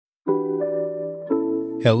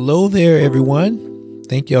Hello there, everyone.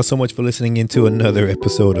 Thank y'all so much for listening into another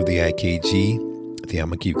episode of the IKG, the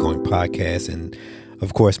I'ma Keep Going podcast. And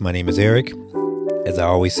of course, my name is Eric. As I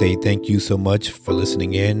always say, thank you so much for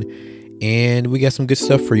listening in. And we got some good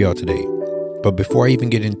stuff for y'all today. But before I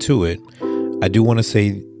even get into it, I do want to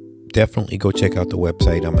say definitely go check out the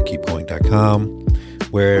website, I'maKeepGoing.com,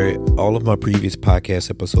 where all of my previous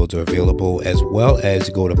podcast episodes are available, as well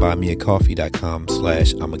as go to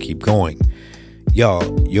buymeacoffee.com/I'maKeepGoing. Y'all,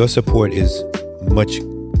 your support is much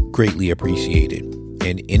greatly appreciated,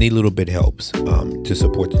 and any little bit helps to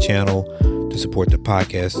support the channel, to support the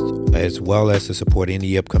podcast, as well as to support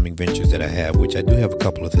any upcoming ventures that I have, which I do have a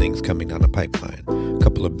couple of things coming down the pipeline, a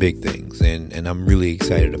couple of big things, and I'm really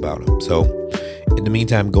excited about them. So in the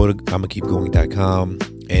meantime, go to I'maKeepGoing.com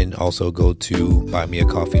and also go to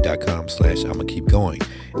buymeacoffee.com/I'maKeepGoing,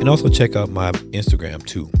 and also check out my Instagram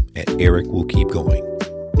too at Eric Will Keep Going.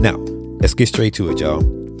 Now, let's get straight to it, y'all.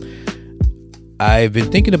 I've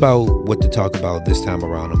been thinking about what to talk about this time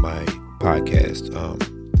around on my podcast,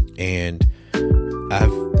 and I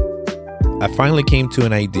finally came to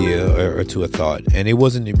an idea or to a thought, and it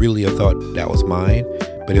wasn't really a thought that was mine,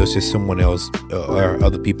 but it was just someone else or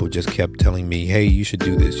other people just kept telling me, hey, you should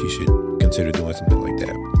do this, you should consider doing something like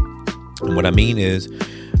that. And what I mean is,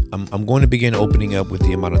 I'm going to begin opening up with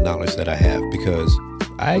the amount of knowledge that I have, because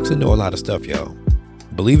I actually know a lot of stuff, y'all.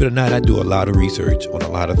 Believe it or not, I do a lot of research on a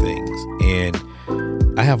lot of things, and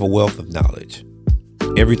I have a wealth of knowledge.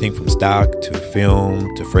 Everything from stock to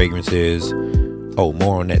film to fragrances. Oh,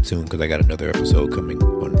 more on that soon, because I got another episode coming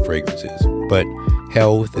on fragrances. But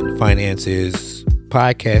health and finances,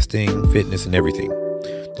 podcasting, fitness, and everything.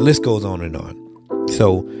 The list goes on and on.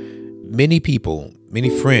 So many people, many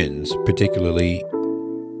friends particularly,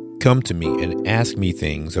 come to me and ask me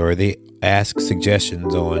things, or they ask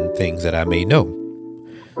suggestions on things that I may know.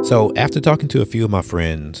 So after talking to a few of my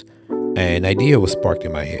friends, an idea was sparked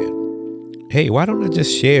in my head. Hey, why don't I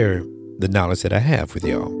just share the knowledge that I have with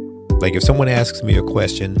y'all? Like, if someone asks me a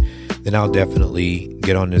question, then I'll definitely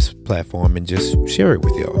get on this platform and just share it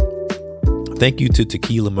with y'all. Thank you to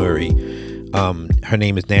Tequila Murray. Her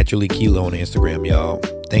name is Naturally Keela on Instagram, y'all.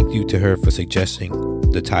 Thank you to her for suggesting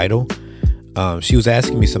the title. She was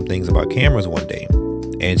asking me some things about cameras one day,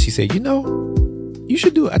 and she said, I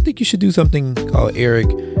think you should do something called Eric,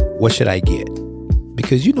 What Should I Get?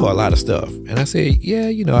 Because you know a lot of stuff. And I said, yeah,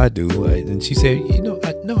 I do. And she said,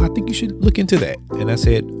 I think you should look into that. And I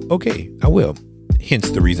said, okay, I will.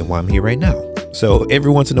 Hence the reason why I'm here right now. So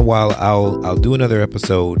every once in a while, I'll do another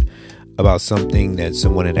episode about something that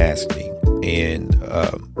someone had asked me. And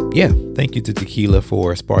thank you to Tequila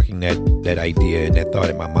for sparking that idea and that thought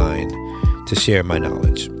in my mind to share my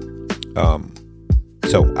knowledge.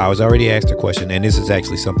 So I was already asked a question, and this is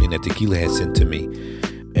actually something that Tequila had sent to me,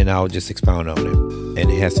 and I'll just expound on it,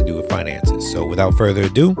 and it has to do with finances. So without further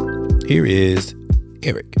ado, here is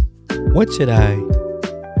Eric. What should I?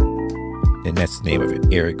 And that's the name of it.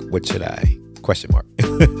 Eric, what should I? ?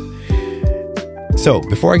 So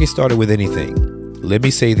before I get started with anything, let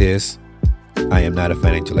me say this. I am not a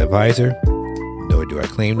financial advisor, nor do I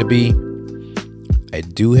claim to be. I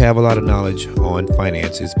do have a lot of knowledge on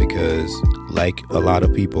finances because, like a lot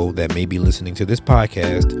of people that may be listening to this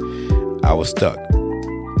podcast, I was stuck.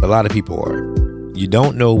 A lot of people are. You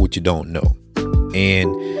don't know what you don't know.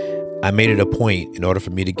 And I made it a point, in order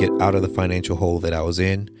for me to get out of the financial hole that I was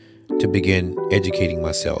in, to begin educating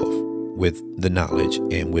myself with the knowledge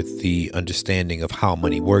and with the understanding of how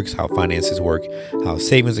money works, how finances work, how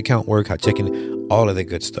savings account work, how checking, all of that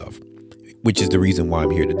good stuff, which is the reason why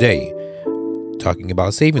I'm here today, talking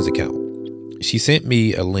about savings account. She sent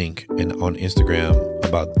me a link on Instagram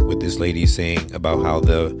about what this lady is saying about how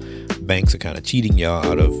the banks are kind of cheating y'all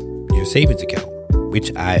out of your savings account,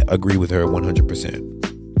 which I agree with her 100%.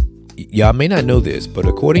 Y'all may not know this, but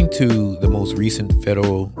according to the most recent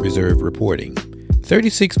Federal Reserve reporting,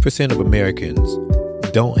 36% of Americans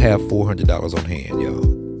don't have $400 on hand, y'all,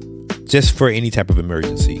 just for any type of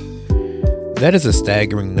emergency. That is a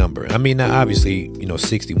staggering number. I mean, now obviously,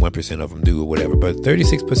 61% of them do or whatever, but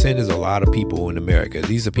 36% is a lot of people in America.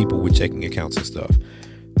 These are people with checking accounts and stuff.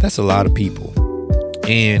 That's a lot of people.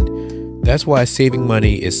 And that's why saving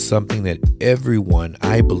money is something that everyone,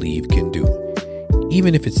 I believe, can do.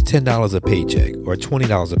 Even if it's $10 a paycheck or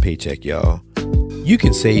 $20 a paycheck, y'all, you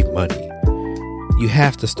can save money. You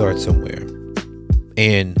have to start somewhere.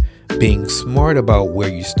 And being smart about where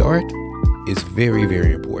you start is very,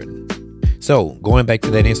 very important. So going back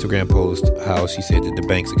to that Instagram post, how she said that the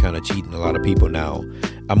banks are kind of cheating a lot of people now,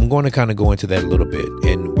 I'm going to kind of go into that a little bit.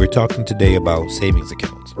 And we're talking today about savings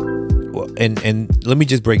accounts. Well, and let me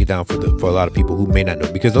just break it down for a lot of people who may not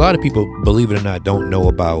know, because a lot of people, believe it or not, don't know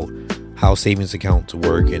about how savings accounts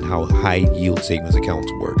work and how high yield savings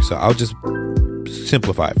accounts work. So I'll just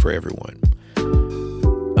simplify it for everyone.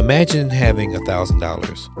 Imagine having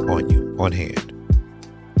 $1,000 on you, on hand.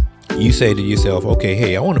 You say to yourself, okay,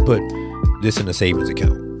 hey, I want to put this in a savings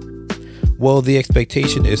account. Well, the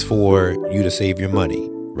expectation is for you to save your money,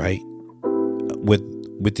 right?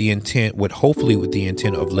 With the intent, hopefully with the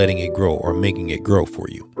intent of letting it grow or making it grow for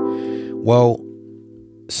you. Well,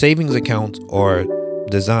 savings accounts are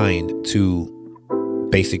designed to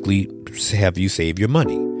basically have you save your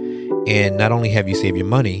money. And not only have you save your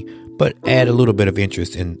money, but add a little bit of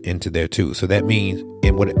interest into there too. So that means,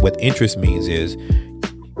 and what interest means is,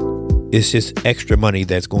 it's just extra money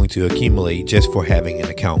that's going to accumulate just for having an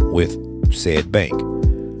account with said bank.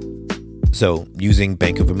 So using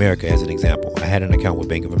Bank of America as an example, I had an account with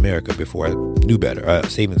Bank of America before I knew better, a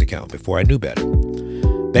savings account before I knew better.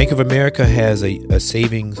 Bank of America has a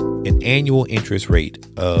savings, an annual interest rate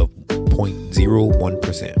of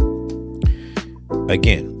 0.01%.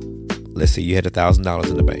 Again, let's say you had $1,000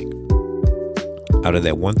 in the bank. Out of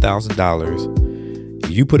that $1,000,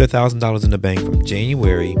 you put $1,000 in the bank from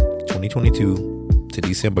January 2022 to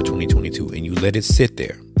December 2022, and you let it sit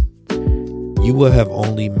there, you will have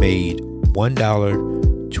only made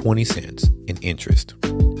 $1.20 in interest.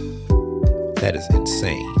 That is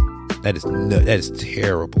insane. That is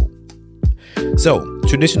terrible. So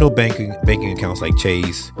traditional banking accounts like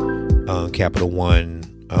Chase, Capital One,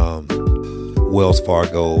 Wells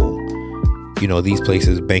Fargo, these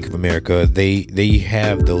places, Bank of America, they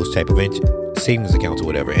have those type of savings accounts or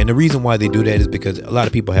whatever. And the reason why they do that is because a lot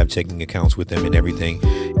of people have checking accounts with them and everything.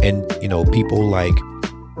 And, people like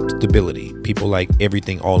stability. People like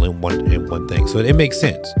everything all in one thing. So it makes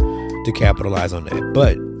sense to capitalize on that.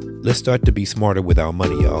 But let's start to be smarter with our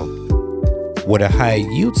money, y'all. What a high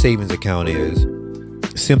yield savings account is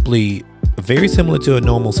simply very similar to a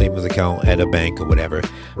normal savings account at a bank or whatever.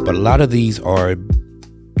 But a lot of these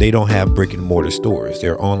they don't have brick and mortar stores.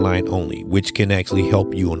 They're online only, which can actually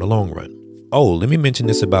help you in the long run. Oh, let me mention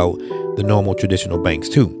this about the normal traditional banks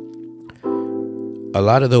too. A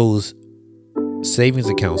lot of those savings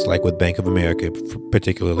accounts, like with Bank of America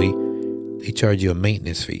particularly, they charge you a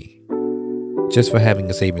maintenance fee just for having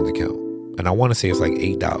a savings account. And I want to say it's like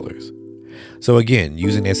 $8. So again,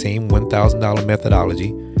 using that same $1,000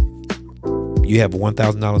 methodology, you have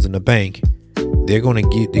 $1,000 in the bank. They're going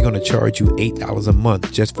to charge you $8 a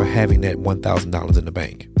month just for having that $1,000 in the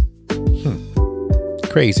bank.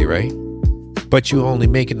 Crazy, right? But you're only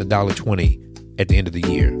making $1.20 at the end of the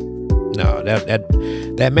year. No,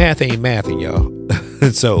 that math ain't mathing, y'all.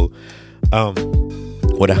 So,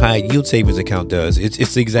 what a high yield savings account does,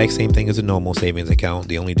 it's the exact same thing as a normal savings account.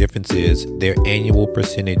 The only difference is their annual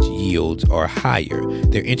percentage yields are higher.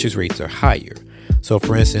 Their interest rates are higher. So,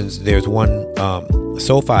 for instance, there's one.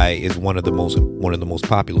 SoFi is one of the most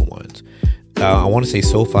popular ones. I want to say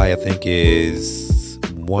SoFi, I think, is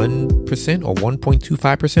 1% or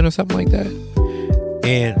 1.25% or something like that.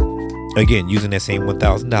 And again, using that same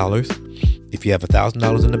 $1,000, if you have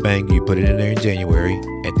 $1,000 in the bank, you put it in there in January.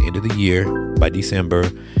 At the end of the year, by December,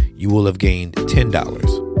 you will have gained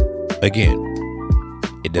 $10. Again,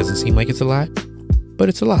 it doesn't seem like it's a lot, but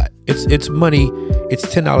it's a lot. It's money. It's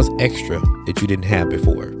 $10 extra that you didn't have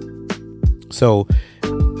before. So,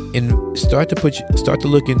 start to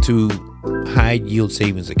look into high yield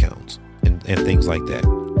savings accounts and things like that.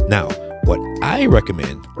 Now, what I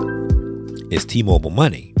recommend is T-Mobile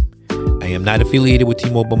Money. I am not affiliated with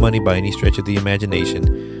T-Mobile Money by any stretch of the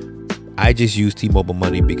imagination. I just use T-Mobile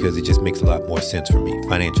Money because it just makes a lot more sense for me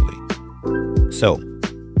financially. So,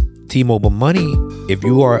 T-Mobile Money, if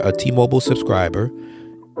you are a T-Mobile subscriber,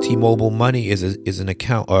 T-Mobile Money is an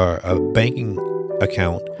account or a banking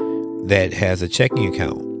account that has a checking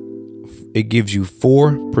account. It gives you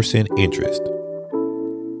 4% interest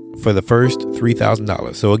for the first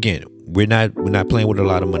 $3,000. So again, we're not playing with a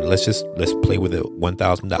lot of money. Let's play with it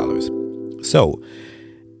 $1,000. So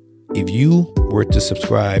if you were to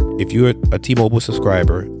subscribe, if you're a T-Mobile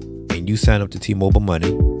subscriber and you sign up to T-Mobile Money,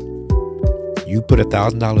 you put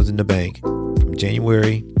 $1,000 in the bank from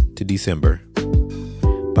January to December.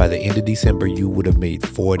 By the end of December, you would have made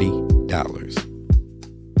 $40.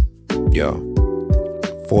 Yo,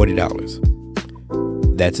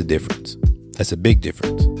 $40. That's a difference. That's a big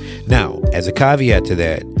difference. Now, as a caveat to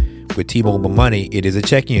that, with T-Mobile Money, it is a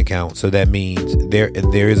checking account. So that means there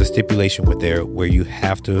is a stipulation with there where you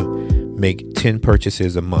have to make 10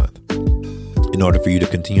 purchases a month in order for you to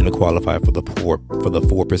continue to qualify for the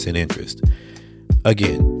 4% interest.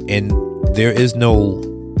 Again, and there is no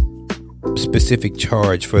specific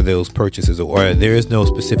charge for those purchases, or there is no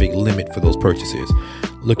specific limit for those purchases.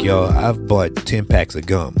 Look, y'all, I've bought 10 packs of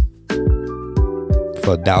gum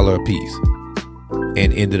for $1 a piece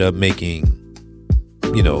and ended up making,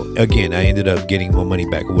 again, I ended up getting my money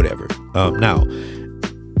back or whatever. Now,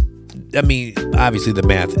 I mean, obviously the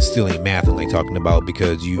math still ain't mathing like talking about,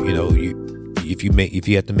 because if you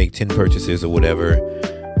have to make 10 purchases or whatever,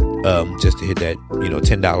 just to hit that,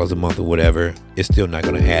 $10 a month or whatever, it's still not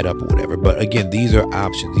going to add up or whatever. But again, these are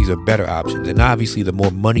options. These are better options. And obviously the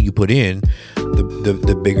more money you put in,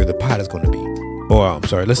 the bigger the pot is going to be. Or I'm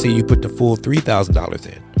sorry, let's say you put the full $3,000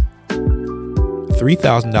 in.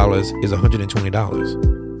 $3,000 is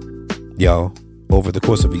 $120, y'all, over the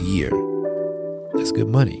course of a year. That's good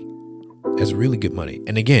money. That's really good money.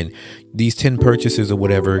 And again, these 10 purchases or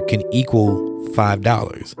whatever can equal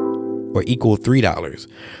 $5 or equal $3.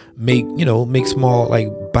 Make small, like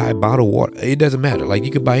buy bottled water. It doesn't matter. Like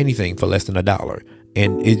you could buy anything for less than $1.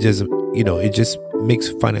 And it just, it just makes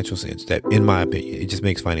financial sense. That, in my opinion, it just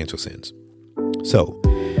makes financial sense. So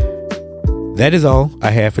that is all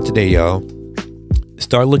I have for today, y'all.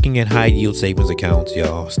 Start looking at high yield savings accounts,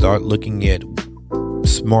 y'all. Start looking at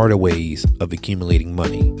smarter ways of accumulating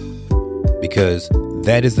money, because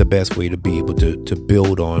that is the best way to be able to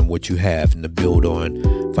build on what you have and to build on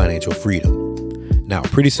financial freedom. Now,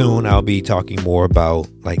 pretty soon I'll be talking about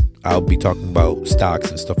stocks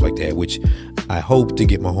and stuff like that, which I hope to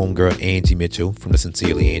get my homegirl Angie Mitchell from the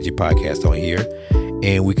Sincerely Angie podcast on here,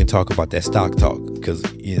 and we can talk about that stock talk, because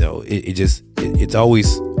it's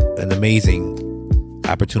always an amazing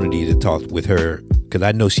opportunity to talk with her, because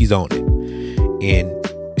I know she's on it and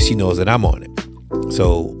she knows that I'm on it.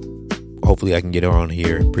 So hopefully I can get her on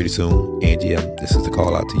here pretty soon. Angie, this is a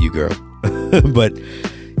call out to you, girl. But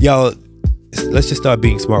y'all, let's just start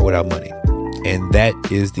being smart with our money. And that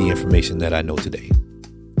is the information that I know today.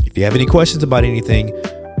 If you have any questions about anything,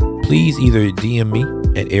 please either DM me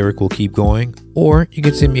at Eric Will Keep Going, or you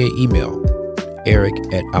can send me an email,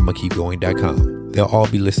 eric@I'mmaKeepGoing.com. They'll all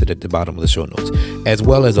be listed at the bottom of the show notes, as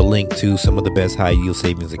well as a link to some of the best high yield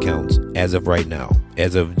savings accounts as of right now,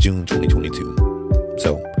 as of June 2022.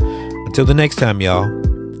 So until the next time, y'all,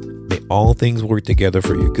 may all things work together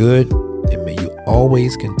for your good, and may you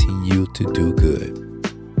always continue to do good.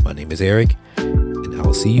 My name is Eric, and I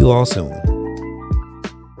will see you all soon.